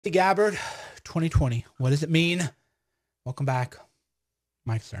Gabbard, 2020. What does it mean? Welcome back.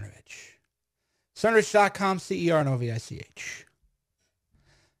 Mike Cernovich. Cernovich.com, Cernovich.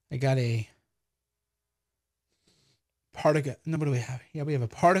 I got a Partagas. No, what do we have? Yeah, we have a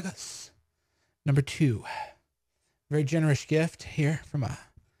Partagas number 2. Very generous gift here from a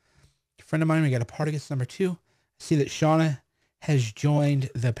friend of mine. We got a Partagas number 2. I see that Shauna has joined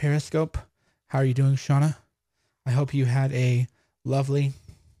the Periscope. How are you doing, Shauna? I hope you had a lovely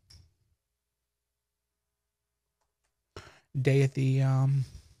day at the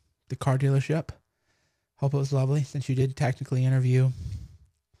car dealership. Hope it was lovely, since you did technically interview,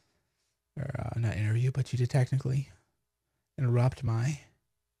 or not interview, but you did technically interrupt my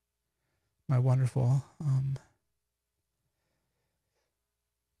wonderful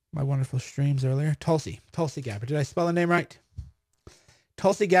streams earlier. Tulsi Gabbard. Did I spell the name right?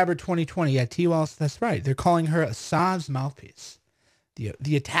 Tulsi Gabbard 2020. Yeah, T-Wells, that's right. They're calling her Assad's mouthpiece.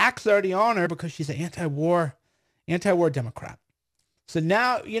 The attack's already on her because she's an anti-war Democrat. So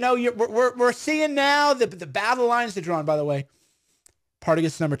now, we're seeing now the battle lines are drawn, by the way.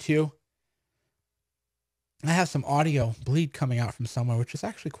 Partagas number 2. I have some audio bleed coming out from somewhere, which is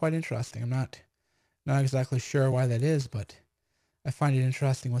actually quite interesting. I'm not exactly sure why that is, but I find it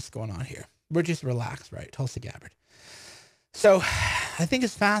interesting what's going on here. We're just relaxed, right? Tulsi Gabbard. So I think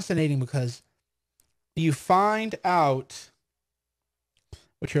it's fascinating because you find out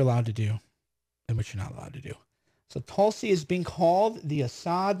what you're allowed to do and what you're not allowed to do. So Tulsi is being called the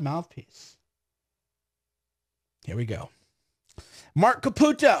Assad mouthpiece. Here we go. Mark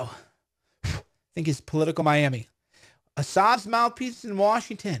Caputo. I think he's political Miami. Assad's mouthpiece in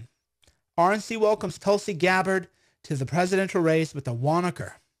Washington. RNC welcomes Tulsi Gabbard to the presidential race with a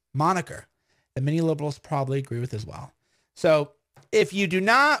moniker that many liberals probably agree with as well. So if you do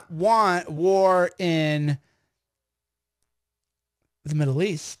not want war in the Middle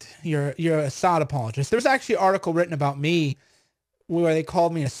East, you're a Assad apologist. There's actually an article written about me where they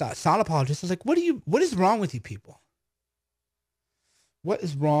called me a Assad apologist. I was like, what is wrong with you people? What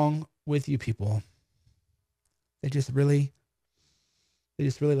is wrong with you people? They just really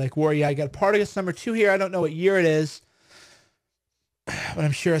like war. Yeah, I got a Partagas number 2 here. I don't know what year it is, but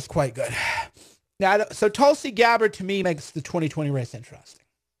I'm sure it's quite good. Now, so Tulsi Gabbard to me makes the 2020 race interesting.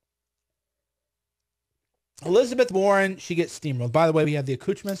 Elizabeth Warren, she gets steamrolled. By the way, we have the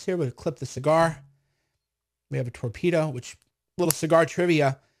accoutrements here. We clip the cigar. We have a torpedo, which little cigar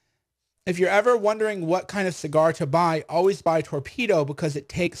trivia. If you're ever wondering what kind of cigar to buy, always buy torpedo because it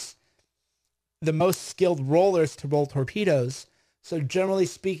takes the most skilled rollers to roll torpedoes. So generally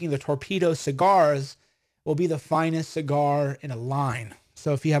speaking, the torpedo cigars will be the finest cigar in a line.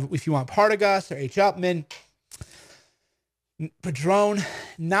 So if you want Partagas or H. Upmann, Padron,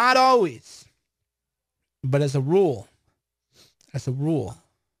 not always, but as a rule,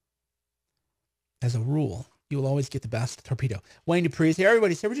 you will always get the best torpedo. Wayne Dupree's here.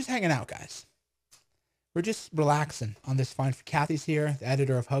 Everybody's here. We're just hanging out, guys. We're just relaxing on this fine. Kathy's here, the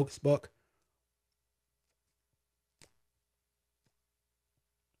editor of Hoax book.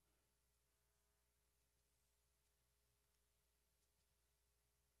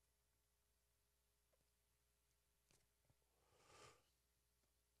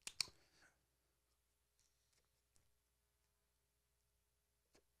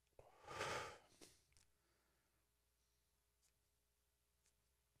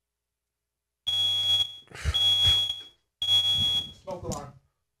 Smoke alarm.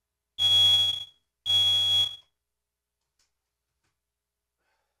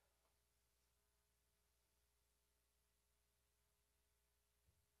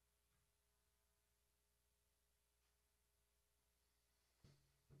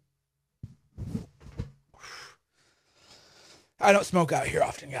 I don't smoke out here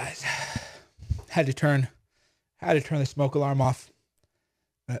often, guys. Had to turn the smoke alarm off,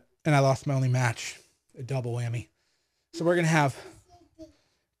 and I lost my only match. A double whammy. So we're gonna have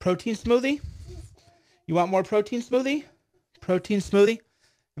protein smoothie. You want more protein smoothie? Protein smoothie.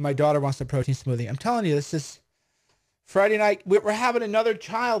 And my daughter wants a protein smoothie. I'm telling you, this is Friday night. We're having another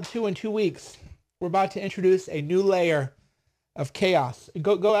child too in 2 weeks. We're about to introduce a new layer of chaos.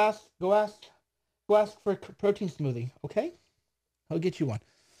 Go ask for a protein smoothie, okay? I'll get you one.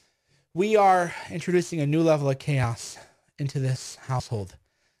 We are introducing a new level of chaos into this household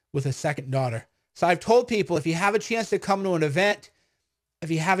with a second daughter. So I've told people, if you have a chance to come to an event, if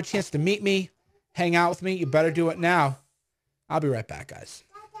you have a chance to meet me, hang out with me, you better do it now. I'll be right back, guys.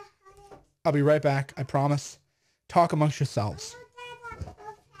 I'll be right back, I promise. Talk amongst yourselves.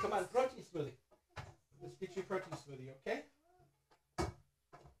 Come on, protein smoothie. Let's get you a protein smoothie, okay?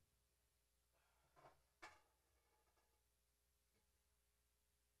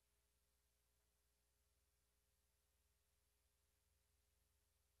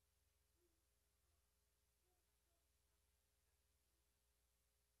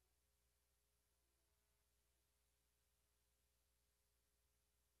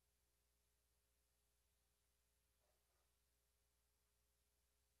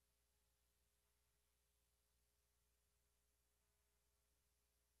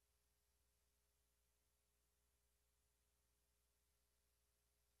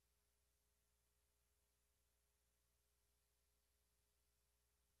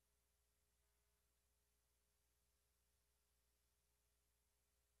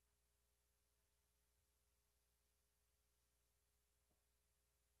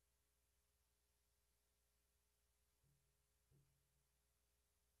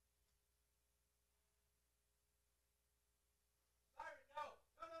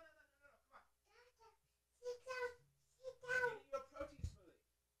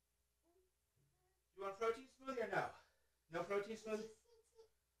 protein smoothie or no? No protein smoothie?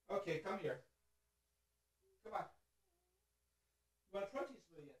 Okay, come here. Come on. You want a protein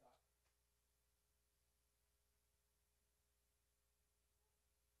smoothie, I thought.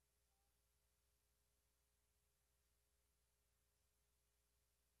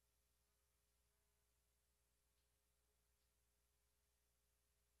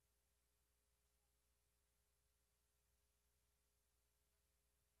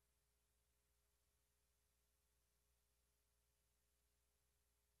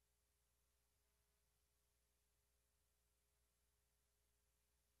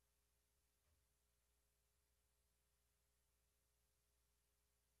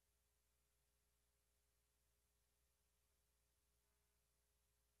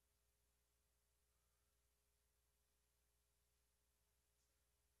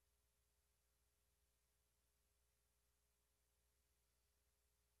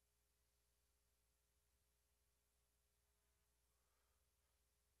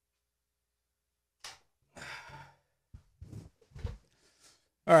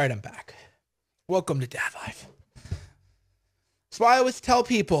 All right, I'm back. Welcome to Dad Life. That's why I always tell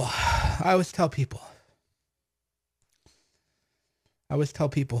people.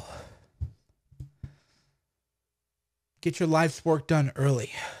 Get your life's work done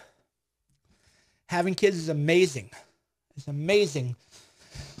early. Having kids is amazing. It's amazing.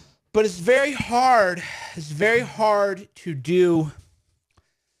 But it's very hard. It's very hard to do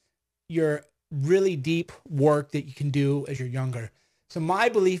your really deep work that you can do as you're younger. So my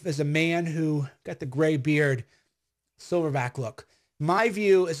belief as a man who got the gray beard, silverback look, my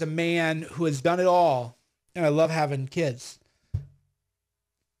view as a man who has done it all, and I love having kids.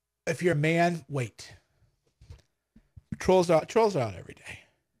 If you're a man, wait. Trolls are out every day.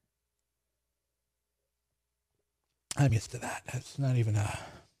 I'm used to that. It's not even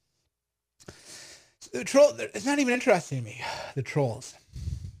it's not even interesting to me, the trolls.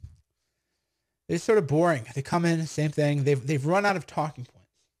 They're sort of boring. They come in, same thing. They've run out of talking points.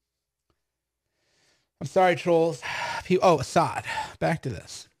 I'm sorry, trolls. Assad. Back to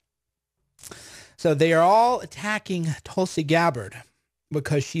this. So they are all attacking Tulsi Gabbard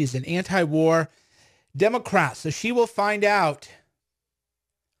because she's an anti-war Democrat. So she will find out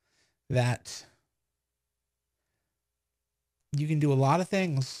that you can do a lot of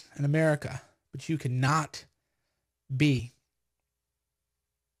things in America, but you cannot be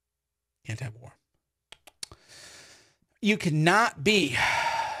anti-war. You cannot be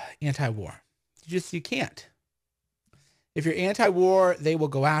anti-war. You can't. If you're anti-war, they will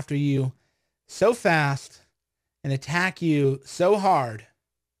go after you so fast and attack you so hard.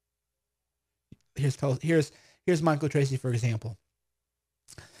 Here's Michael Tracy, for example.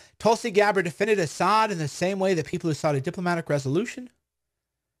 Tulsi Gabbard defended Assad in the same way that people who sought a diplomatic resolution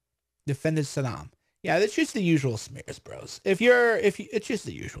defended Saddam. Yeah, that's just the usual smears, bros. It's just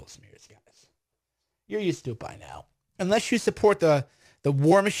the usual smears, guys. You're used to it by now. Unless you support the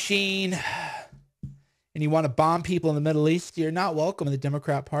war machine and you want to bomb people in the Middle East, you're not welcome in the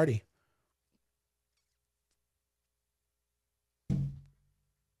Democrat Party.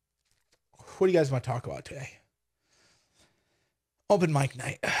 What do you guys want to talk about today? Open mic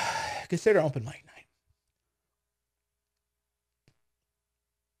night. Consider open mic night.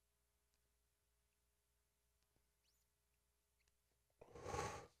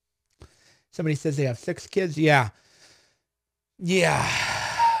 Somebody says they have 6 kids. Yeah.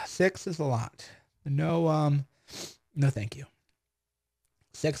 6 is a lot. No, thank you.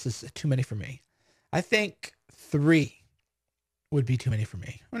 6 is too many for me. I think 3 would be too many for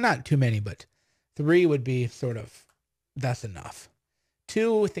me. Well, not too many, but 3 would be sort of, that's enough.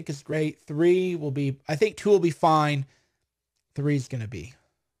 2 I think is great. 3 will be, I think 2 will be fine. 3 is going to be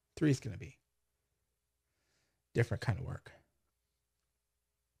different kind of work.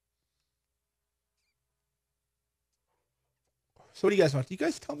 So what do you guys want? You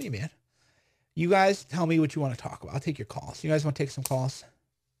guys tell me, man. You guys tell me what you want to talk about. I'll take your calls. You guys want to take some calls?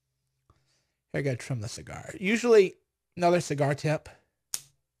 Here, I got to trim the cigar. Usually, another cigar tip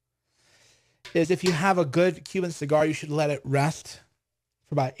is if you have a good Cuban cigar, you should let it rest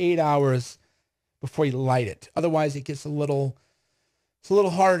for about 8 hours before you light it. Otherwise, it gets it's a little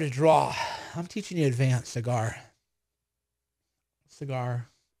harder to draw. I'm teaching you advanced cigarography.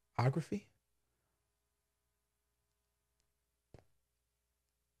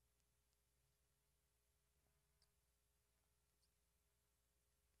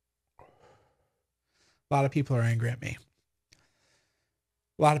 A lot of people are angry at me.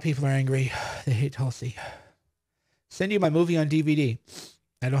 A lot of people are angry. They hate Tulsi. Send you my movie on DVD.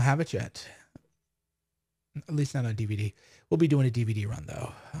 I don't have it yet. At least not on DVD. We'll be doing a DVD run,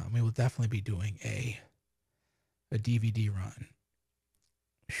 though. We will definitely be doing a a DVD run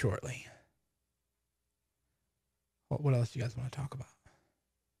shortly. What else do you guys want to talk about?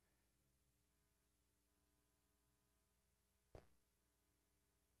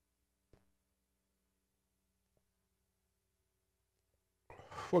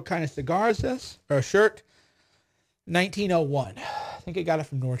 What kind of cigar is this? Or a shirt? 1901. I think I got it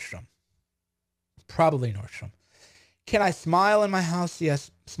from Nordstrom. Probably Nordstrom. Can I smile in my house? Yes,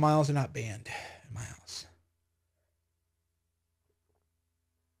 smiles are not banned in my house.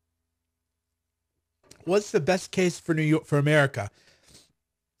 What's the best case for New York, for America?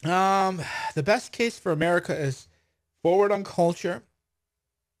 The best case for America is forward on culture,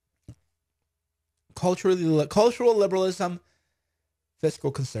 cultural liberalism,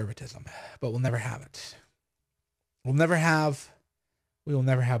 fiscal conservatism, but we'll never have it. We will never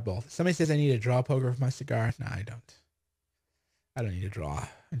have both. Somebody says I need a draw poker for my cigar. No, I don't. I don't need a draw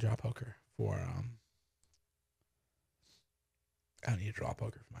poker for I don't need a draw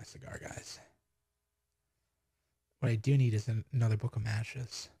poker for my cigar, guys. What I do need is another book of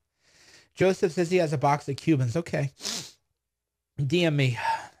matches. Joseph says he has a box of Cubans. Okay. DM me.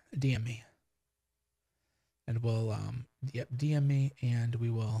 And we'll DM me and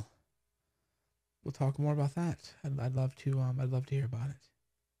we'll talk more about that. I'd love to hear about it.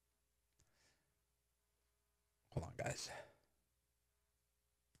 Hold on, guys.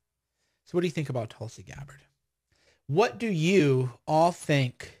 So what do you think about Tulsi Gabbard? What do you all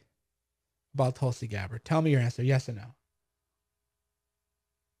think about Tulsi Gabbard? Tell me your answer, yes or no.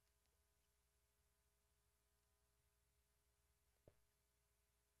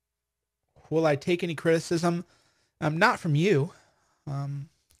 Will I take any criticism? Not from you.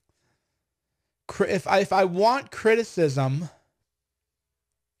 If I want criticism,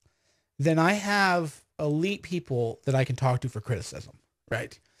 then I have elite people that I can talk to for criticism,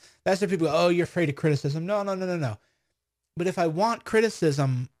 right? That's the people, oh, you're afraid of criticism. No. But if I want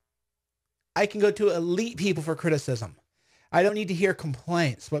criticism, I can go to elite people for criticism. I don't need to hear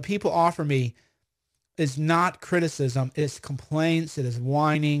complaints. What people offer me is not criticism. It's complaints. It is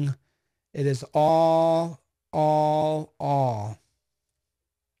whining. It is all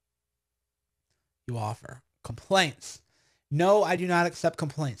you offer. Complaints. No, I do not accept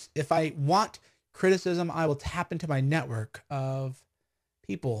complaints. If I want criticism, I will tap into my network of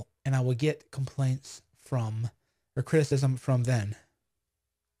people and I will get complaints from or criticism from them.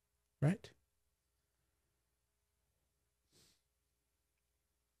 Right?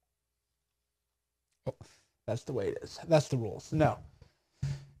 Oh, that's the way it is. That's the rules. No,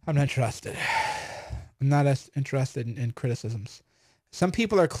 I'm not interested. I'm not as interested in criticisms. Some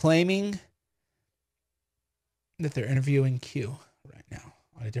people are claiming that they're interviewing Q right now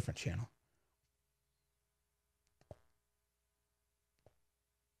on a different channel.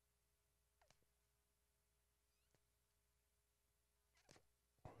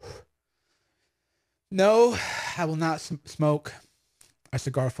 No, I will not smoke a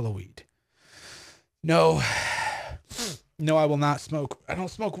cigar full of weed. No, I will not smoke. I don't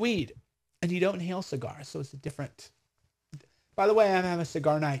smoke weed. And you don't inhale cigars, so it's a different. By the way, I'm having a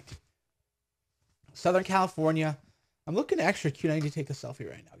cigar night. Southern California. I'm looking extra cute. I need to take a selfie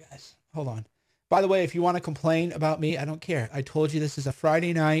right now, guys. Hold on. By the way, if you want to complain about me, I don't care. I told you this is a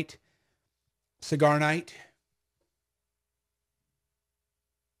Friday night cigar night.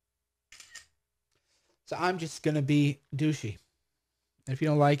 So I'm just going to be douchey. If you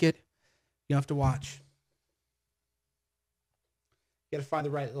don't like it, you don't have to watch. You got to find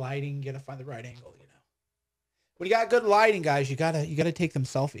the right lighting. You got to find the right angle, you know. When you got good lighting, guys, you got to take them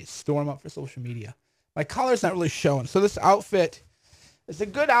selfies. Store them up for social media. My collar's not really showing. So this outfit is a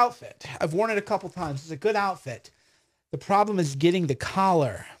good outfit. I've worn it a couple times. It's a good outfit. The problem is getting the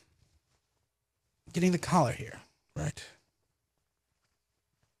collar. Getting the collar here, right?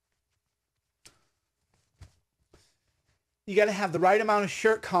 You got to have the right amount of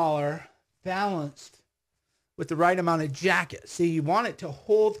shirt collar balanced with the right amount of jacket. See, you want it to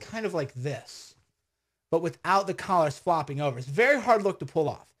hold kind of like this, but without the collars flopping over. It's a very hard look to pull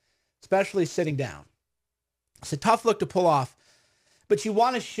off, especially sitting down. It's a tough look to pull off, but you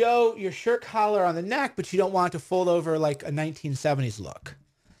want to show your shirt collar on the neck, but you don't want it to fold over like a 1970s look.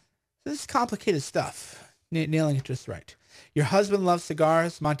 This is complicated stuff. Nailing it just right. Your husband loves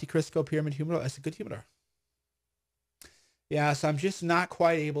cigars, Monte Cristo, Pyramid Humidor. That's a good humidor. Yeah, so I'm just not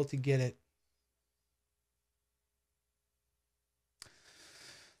quite able to get it.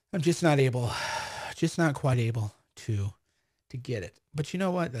 I'm just not quite able to get it. But you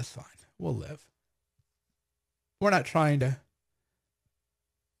know what? That's fine. We'll live. We're not trying to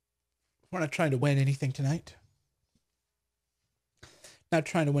win anything tonight. Not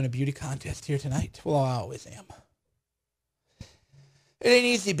trying to win a beauty contest here tonight. Well, I always am. It ain't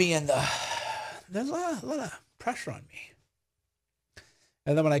easy being there's a lot of pressure on me.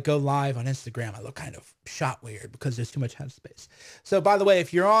 And then when I go live on Instagram, I look kind of shot weird because there's too much headspace. So by the way,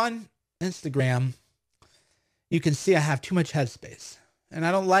 if you're on Instagram, you can see I have too much headspace. And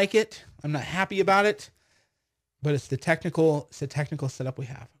I don't like it. I'm not happy about it. But it's the technical setup we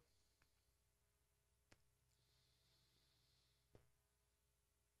have.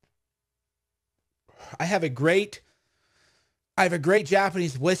 I have a great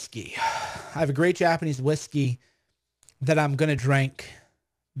Japanese whiskey. I have a great Japanese whiskey that I'm going to drink.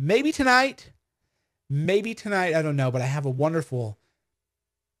 Maybe tonight, I don't know, but I have a wonderful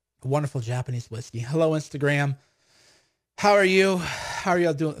Japanese whiskey. Hello, Instagram. How are you? How are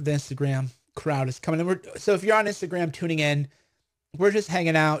y'all doing? The Instagram crowd is coming in. So if you're on Instagram tuning in, we're just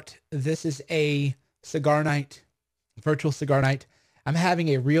hanging out. This is a cigar night, virtual cigar night. I'm having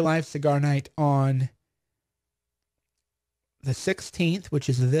a real life cigar night on the 16th, which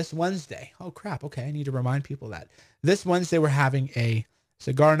is this Wednesday. Oh, crap. Okay, I need to remind people that. This Wednesday, we're having a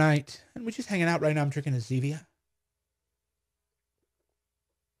cigar night, and we're just hanging out right now. I'm drinking a Zevia.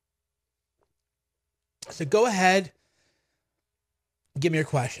 So go ahead, give me your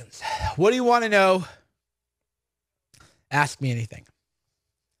questions. What do you want to know? Ask me anything.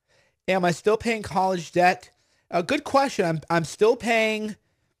 Am I still paying college debt? A good question. I'm still paying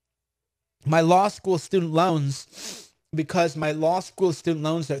my law school student loans because my law school student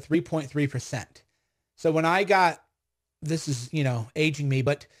loans are 3.3%. So when I got, this is, aging me,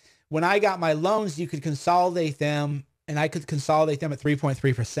 but when I got my loans, you could consolidate them, and I could consolidate them at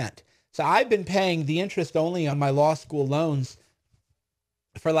 3.3%. So I've been paying the interest only on my law school loans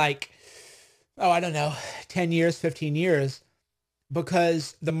for 10 years, 15 years,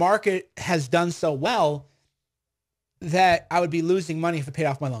 because the market has done so well that I would be losing money if I paid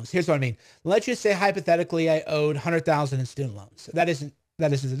off my loans. Here's what I mean. Let's just say hypothetically I owed $100,000 in student loans. That isn't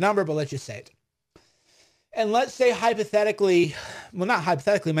the number, but let's just say it. And let's say hypothetically, well, not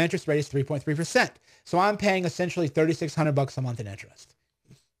hypothetically, my interest rate is 3.3%. So I'm paying essentially $3,600 a month in interest.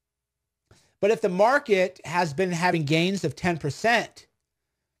 But if the market has been having gains of 10%,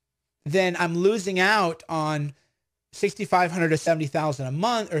 then I'm losing out on $6,500 to $70,000 a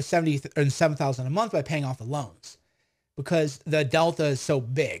month, or $7,000 a month by paying off the loans, because the delta is so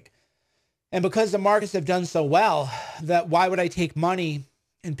big. And because the markets have done so well, that why would I take money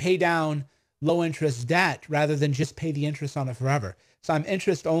and pay down low interest debt rather than just pay the interest on it forever? So I'm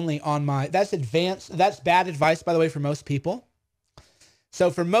interest only on that's bad advice, by the way, for most people. So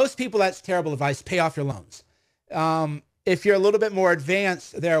for most people, that's terrible advice. Pay off your loans. If you're a little bit more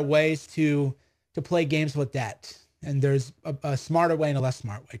advanced, there are ways to play games with debt. And there's a smarter way and a less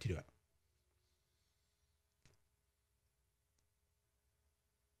smart way to do it.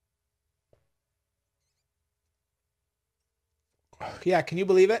 Yeah, can you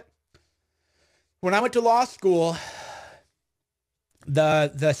believe it? When I went to law school,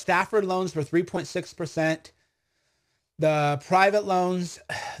 the Stafford loans were 3.6%. The private loans,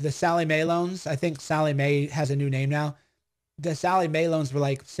 the Sallie Mae loans, I think Sallie Mae has a new name now. The Sallie Mae loans were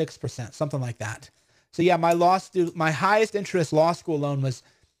like 6%, something like that. So yeah, my highest interest law school loan was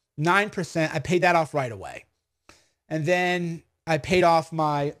 9%. I paid that off right away. And then I paid off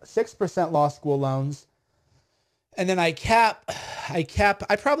my 6% law school loans. And then I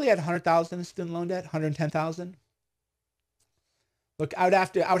probably had 100,000 in student loan debt, 110,000. Look, I would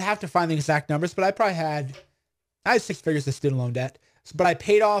have to find the exact numbers, but I had 6 figures of student loan debt, but I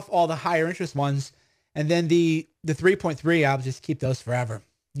paid off all the higher interest ones. And then the 3.3, I'll just keep those forever.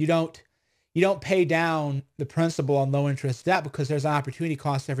 You don't pay down the principal on low interest debt because there's an opportunity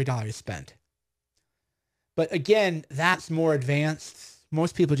cost every dollar you spend. But again, that's more advanced.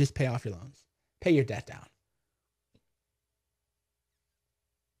 Most people just pay off your loans. Pay your debt down.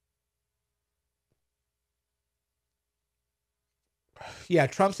 Yeah,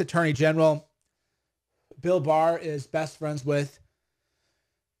 Trump's attorney general, Bill Barr, is best friends with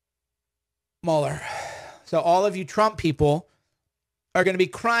Mueller. So all of you Trump people are going to be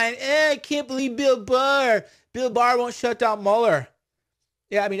crying, I can't believe Bill Barr. Bill Barr won't shut down Mueller.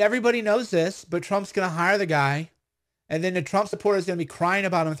 Yeah, I mean, everybody knows this, but Trump's going to hire the guy, and then the Trump supporters are going to be crying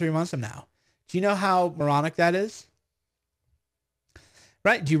about him 3 months from now. Do you know how moronic that is?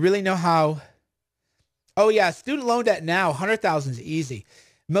 Right? Do you really know how? Oh, yeah, student loan debt now, 100,000 is easy.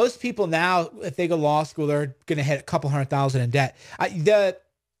 Most people now, if they go to law school, they're going to hit a couple 100,000 in debt.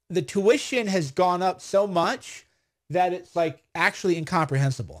 The tuition has gone up so much that it's like actually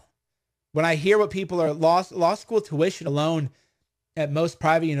incomprehensible. When I hear what people are, law school tuition alone at most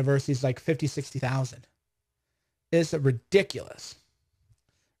private universities, like 50, 60,000. It's a ridiculous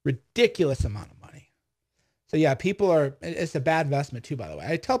amount of money. So yeah, it's a bad investment too, by the way.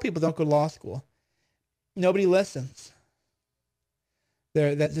 I tell people don't go to law school. Nobody listens.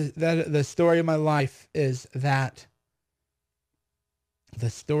 The story of my life is that. The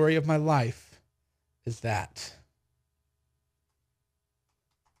story of my life is that.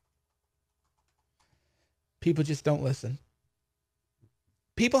 People just don't listen.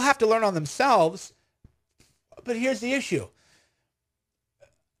 People have to learn on themselves, but here's the issue.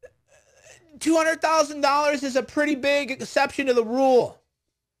 $200,000 is a pretty big exception to the rule,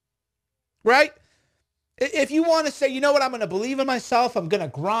 right? If you want to say, you know what, I'm going to believe in myself, I'm going to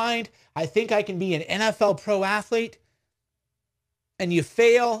grind, I think I can be an NFL pro athlete, and you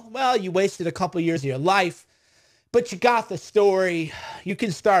fail, well, you wasted a couple years of your life, but you got the story, you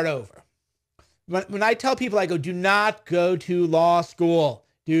can start over. When I tell people, I go, do not go to law school.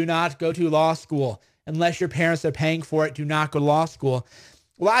 Do not go to law school. Unless your parents are paying for it, do not go to law school.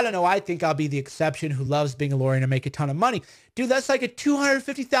 Well, I don't know. I think I'll be the exception who loves being a lawyer and make a ton of money. Dude, that's like a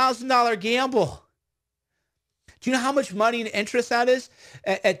 $250,000 gamble. Do you know how much money and interest that is?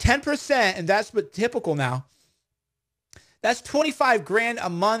 At 10%, and that's what typical now, that's $25,000 a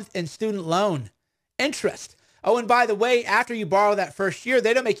month in student loan interest. Oh, and by the way, after you borrow that first year,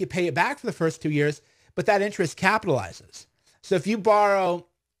 they don't make you pay it back for the first 2 years, but that interest capitalizes. So if you borrow,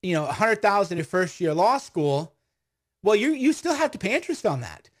 $100,000 your first year law school, well, you still have to pay interest on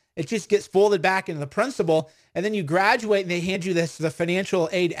that. It just gets folded back into the principal, and then you graduate and they hand you the financial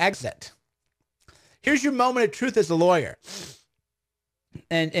aid exit. Here's your moment of truth as a lawyer.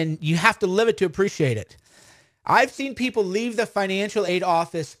 And you have to live it to appreciate it. I've seen people leave the financial aid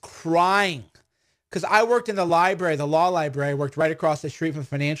office crying. Because I worked in the library, the law library. I worked right across the street from the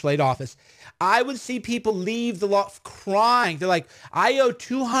financial aid office. I would see people leave the law crying. They're like, I owe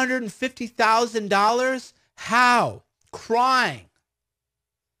 $250,000. How? Crying.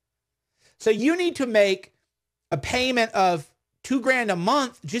 So you need to make a payment of $2,000 a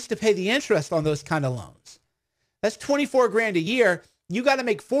month just to pay the interest on those kind of loans. That's $24,000 a year. You got to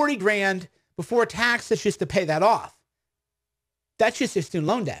make $40,000 before taxes just to pay that off. That's just your student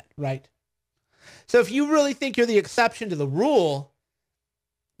loan debt, right? So if you really think you're the exception to the rule,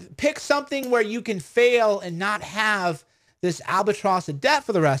 pick something where you can fail and not have this albatross of debt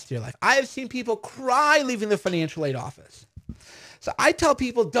for the rest of your life. I have seen people cry leaving the financial aid office. So I tell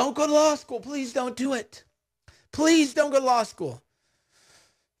people, don't go to law school. Please don't do it. Please don't go to law school.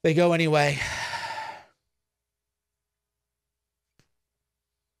 They go anyway.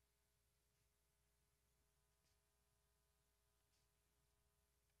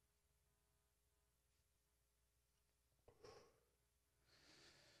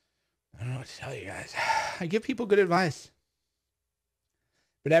 I don't know what to tell you guys. I give people good advice.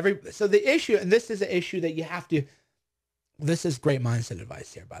 But so the issue, and this is an issue that you have to, this is great mindset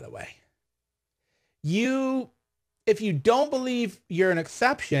advice here, by the way. If you don't believe you're an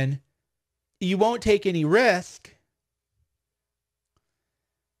exception, you won't take any risk.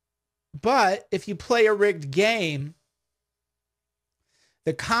 But if you play a rigged game,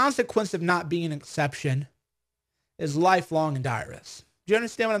 the consequence of not being an exception is lifelong and dire risk. Do you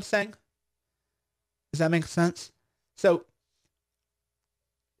understand what I'm saying? Does that make sense? So,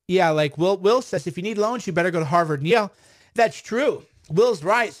 yeah, like Will says, if you need loans, you better go to Harvard and Yale. That's true. Will's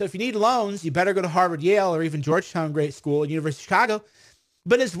right. So if you need loans, you better go to Harvard, Yale, or even Georgetown Great School, University of Chicago.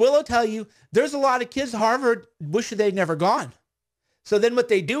 But as Will will tell you, there's a lot of kids at Harvard wish they'd never gone. So then what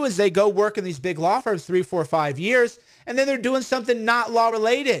they do is they go work in these big law firms 3, 4, 5 years, and then they're doing something not law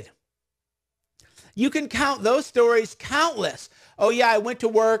related. You can count those stories countless. Oh yeah, I went to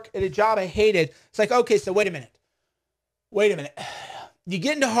work at a job I hated. It's like, okay, so wait a minute. You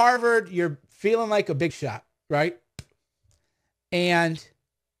get into Harvard, you're feeling like a big shot, right? And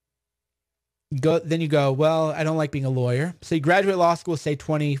then you go, well, I don't like being a lawyer. So you graduate law school, say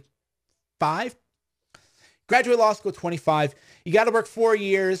 25. Graduate law school, 25. You got to work 4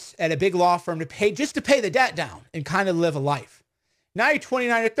 years at a big law firm to pay the debt down and kind of live a life. Now you're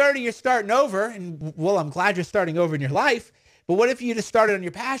 29 or 30, you're starting over. And well, I'm glad you're starting over in your life. But what if you just started on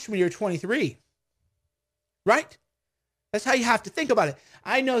your passion when you were 23? Right? That's how you have to think about it.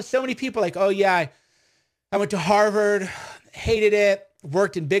 I know so many people like, oh yeah, I went to Harvard, hated it,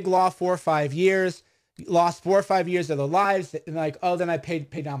 worked in big law 4 or 5 years, lost 4 or 5 years of their lives. And like, oh, then I paid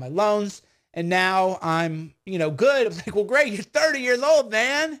down my loans. And now I'm, good. I was like, well, great. You're 30 years old,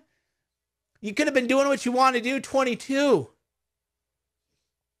 man. You could have been doing what you want to do 22.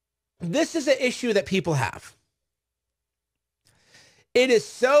 This is an issue that people have. It is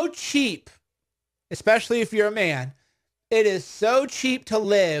so cheap, especially if you're a man. It is so cheap to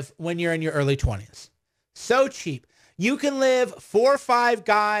live when you're in your early 20s. So cheap. You can live 4 or 5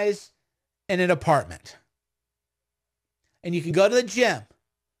 guys in an apartment. and you can go to the gym,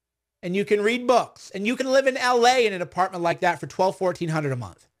 and you can read books, and you can live in LA in an apartment like that for $1,200-$1,400 a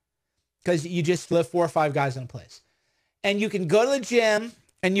month because you just live 4 or 5 guys in a place. And you can go to the gym,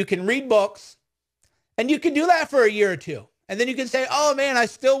 and you can read books, and you can do that for a year or two. And then you can say, oh man, I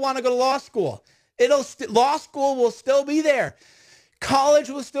still want to go to law school. Law school will still be there. College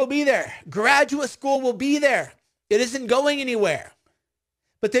will still be there. Graduate school will be there. It isn't going anywhere.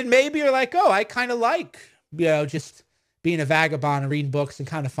 But then maybe you're like, oh, I kind of like, just being a vagabond and reading books and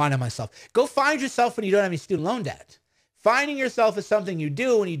kind of finding myself. Go find yourself when you don't have any student loan debt. Finding yourself is something you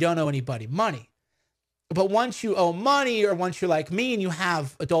do when you don't owe anybody money. But once you owe money, or once you're like me and you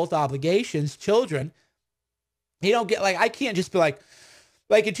have adult obligations, children, you don't get I can't just be like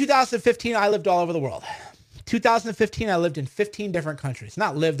in 2015, I lived all over the world. 2015, I lived in 15 different countries.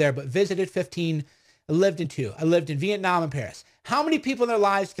 Not lived there, but visited 15. I lived in 2. I lived in Vietnam and Paris. How many people in their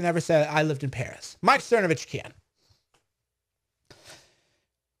lives can ever say, I lived in Paris? Mike Cernovich can.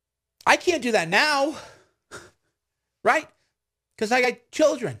 I can't do that now, right? Because I got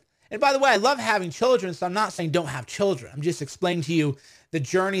children. And by the way, I love having children, so I'm not saying don't have children. I'm just explaining to you the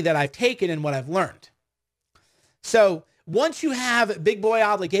journey that I've taken and what I've learned. So once you have big boy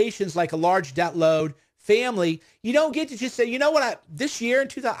obligations like a large debt load, family, you don't get to just say, you know what, this year in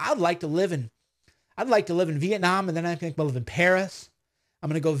 2000, I'd like to live in Vietnam, and then I think I'll live in Paris. I'm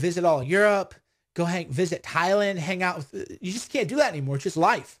going to go visit all of Europe, visit Thailand, hang out with, you just can't do that anymore. It's just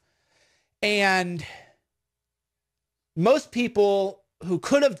life. And most people who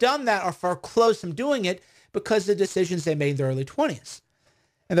could have done that are far close from doing it because of the decisions they made in their early 20s.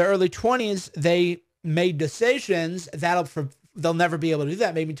 In their early 20s, they made decisions they'll never be able to do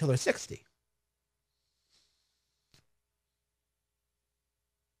that maybe until they're 60.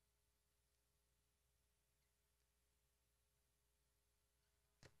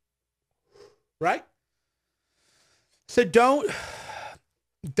 Right? So don't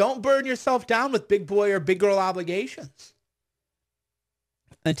burden yourself down with big boy or big girl obligations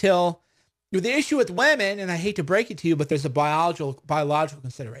until the issue with women, and I hate to break it to you, but there's a biological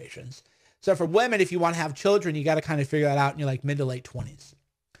considerations. So for women, if you want to have children, you got to kind of figure that out in your mid to late 20s.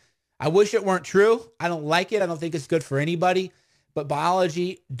 I wish it weren't true. I don't like it. I don't think it's good for anybody, but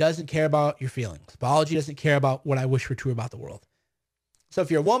biology doesn't care about your feelings. Biology doesn't care about what I wish were true about the world. So if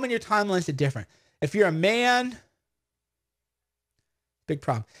you're a woman, your timelines are different. If you're a man, big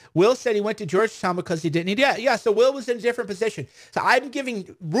problem. Will said he went to Georgetown because he didn't need it. Yeah, so Will was in a different position. So I'm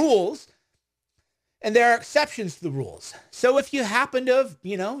giving rules, and there are exceptions to the rules. So if you happen to,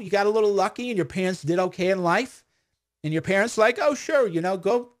 you got a little lucky and your parents did okay in life, and your parents like, oh, sure,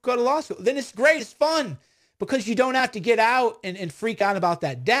 go to law school, then it's great. It's fun because you don't have to get out and freak out about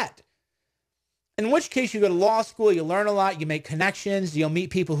that debt. In which case you go to law school, you learn a lot, you make connections, you'll meet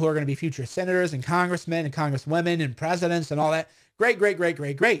people who are going to be future senators and congressmen and congresswomen and presidents and all that. Great, great, great,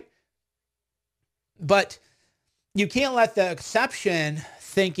 great, great. But you can't let the exception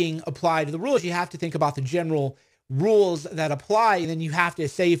thinking apply to the rules. You have to think about the general rules that apply. And then you have to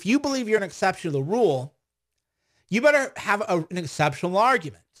say, if you believe you're an exception to the rule, you better have an exceptional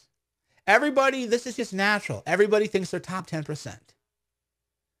argument. Everybody, this is just natural. Everybody thinks they're top 10%.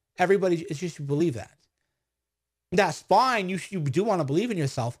 Everybody, it's just you believe that. That's fine. You do want to believe in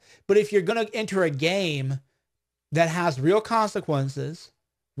yourself. But if you're going to enter a game that has real consequences,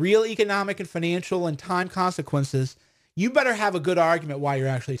 real economic and financial and time consequences, you better have a good argument why you're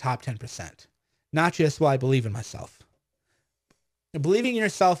actually top 10%. Not just, well, I believe in myself. Believing in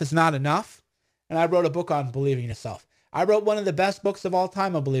yourself is not enough. And I wrote a book on believing in yourself. I wrote one of the best books of all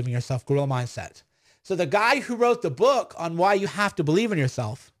time on believing in yourself, Guerrilla Mindset. So the guy who wrote the book on why you have to believe in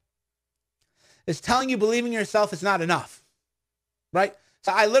yourself is telling you believing in yourself is not enough, right?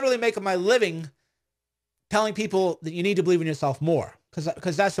 So I literally make my living telling people that you need to believe in yourself more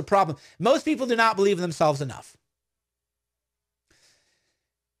because that's the problem. Most people do not believe in themselves enough.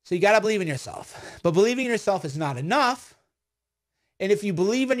 So you got to believe in yourself. But believing in yourself is not enough. And if you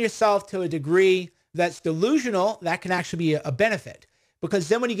believe in yourself to a degree that's delusional, that can actually be a benefit. Because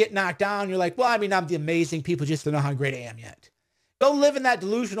then when you get knocked down, you're like, well, I'm the amazing people just don't know how great I am yet. Go live in that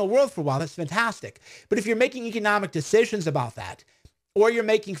delusional world for a while. That's fantastic. But if you're making economic decisions about that, or you're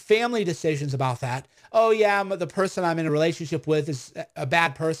making family decisions about that, oh yeah, the person I'm in a relationship with is a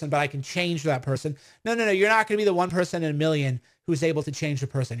bad person, but I can change that person. No. You're not going to be the one person in a million who's able to change the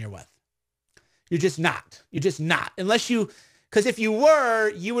person you're with. You're just not. You're just not. Because if you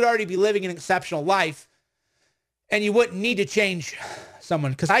were, you would already be living an exceptional life and you wouldn't need to change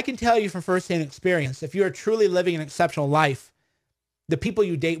someone. Because I can tell you from firsthand experience, if you're truly living an exceptional life, the people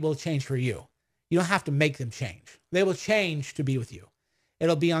you date will change for you. You don't have to make them change. They will change to be with you.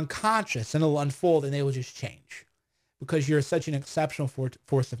 It'll be unconscious and it'll unfold and they will just change. because you're such an exceptional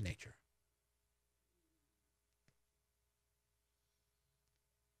force of nature.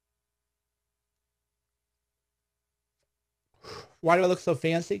 Why do I look so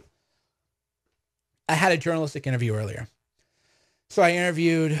fancy? I had a journalistic interview earlier. So I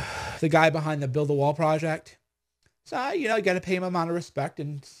interviewed the guy behind the Build the Wall project. So, you got to pay him a amount of respect.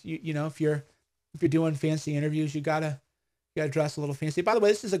 And, if you're doing fancy interviews, you got to dress a little fancy. By the way,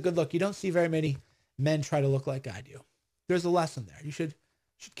 this is a good look. You don't see very many men try to look like I do. There's a lesson there. You should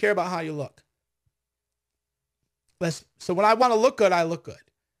care about how you look. So when I want to look good, I look good.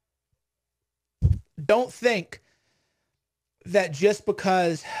 Don't think that just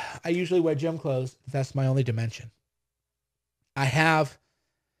because I usually wear gym clothes, that's my only dimension. I have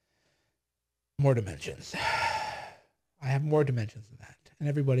more dimensions. I have more dimensions than that. And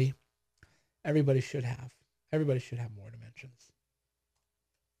everybody should have. Everybody should have more dimensions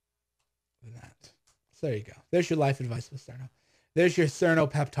than that. So there you go. There's your life advice with Cerno. There's your Cerno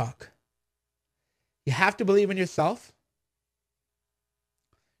pep talk. You have to believe in yourself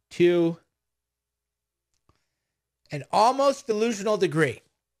to an almost delusional degree.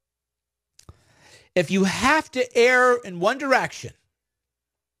 If you have to err in one direction,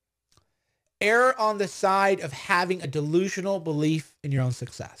 err on the side of having a delusional belief in your own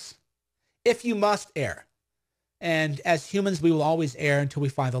success. If you must err. And as humans, we will always err until we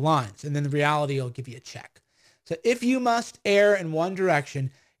find the lines. And then the reality will give you a check. So if you must err in one direction,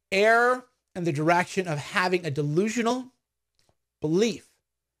 err in the direction of having a delusional belief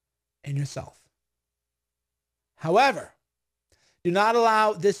in yourself. However, do not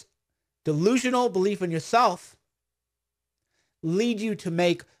allow this delusional belief in yourself lead you to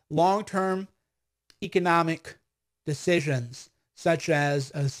make long-term economic decisions, such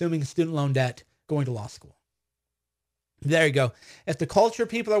as assuming student loan debt, going to law school. There you go. If the culture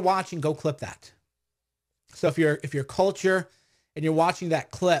people are watching, go clip that. So if you're culture and you're watching that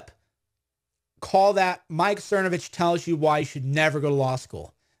clip, call that Mike Cernovich tells you why you should never go to law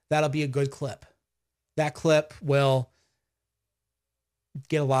school. That'll be a good clip. That clip will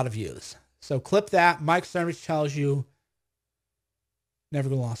get a lot of views. So clip that. Mike Cernovich tells you never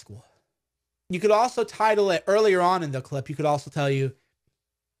go to law school. You could also title it earlier on in the clip. You could also tell you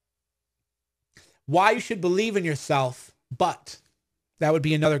why you should believe in yourself, but that would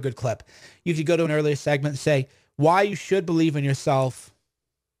be another good clip. You could go to an earlier segment and say why you should believe in yourself,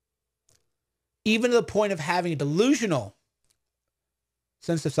 even to the point of having a delusional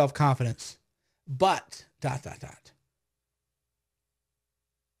sense of self-confidence, but ...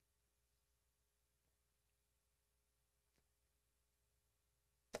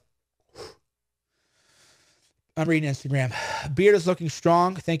 I'm reading Instagram. Beard is looking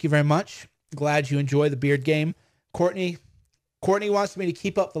strong. Thank you very much. Glad you enjoy the beard game. Courtney wants me to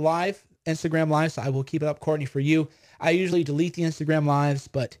keep up the Instagram live, so I will keep it up, Courtney, for you. I usually delete the Instagram lives,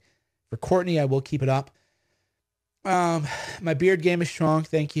 but for Courtney, I will keep it up. My beard game is strong.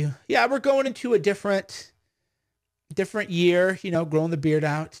 Thank you. Yeah, we're going into a different year, growing the beard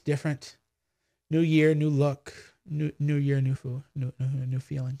out, different new year, new look, new year, new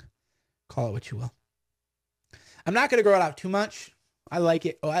feeling. Call it what you will. I'm not going to grow it out too much. I like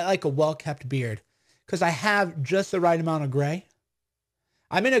it. I like a well-kept beard because I have just the right amount of gray.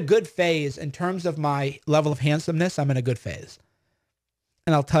 I'm in a good phase in terms of my level of handsomeness. I'm in a good phase.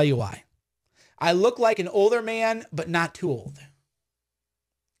 And I'll tell you why. I look like an older man, but not too old.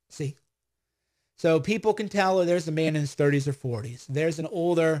 See? So people can tell, oh, there's a man in his 30s or 40s. There's an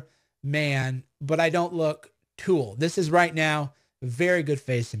older man, but I don't look too old. This is right now a very good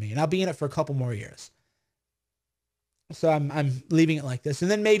phase to me. And I'll be in it for a couple more years. So I'm leaving it like this.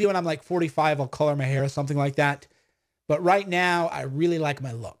 And then maybe when I'm like 45, I'll color my hair or something like that. But right now, I really like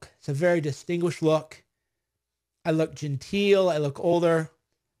my look. It's a very distinguished look. I look genteel. I look older.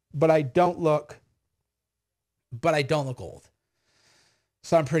 But I don't look old.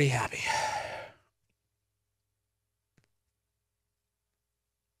 So I'm pretty happy.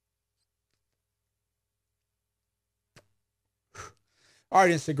 All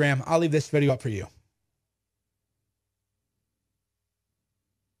right, Instagram. I'll leave this video up for you.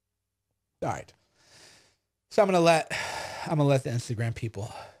 All right. So I'm gonna let the Instagram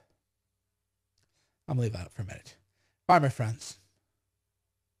people. I'm gonna leave that up for a minute. All right, my friends.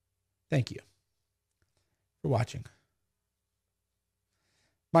 Thank you for watching.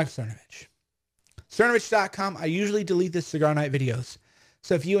 Mike Cernovich. Cernovich.com. I usually delete the Cigar Night videos.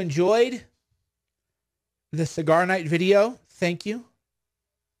 So if you enjoyed the Cigar Night video, thank you.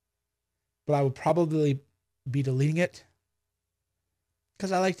 But I will probably be deleting it.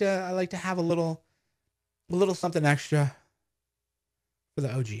 Because I like to have a little something extra for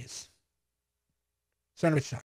the OGs. Cernovich.com.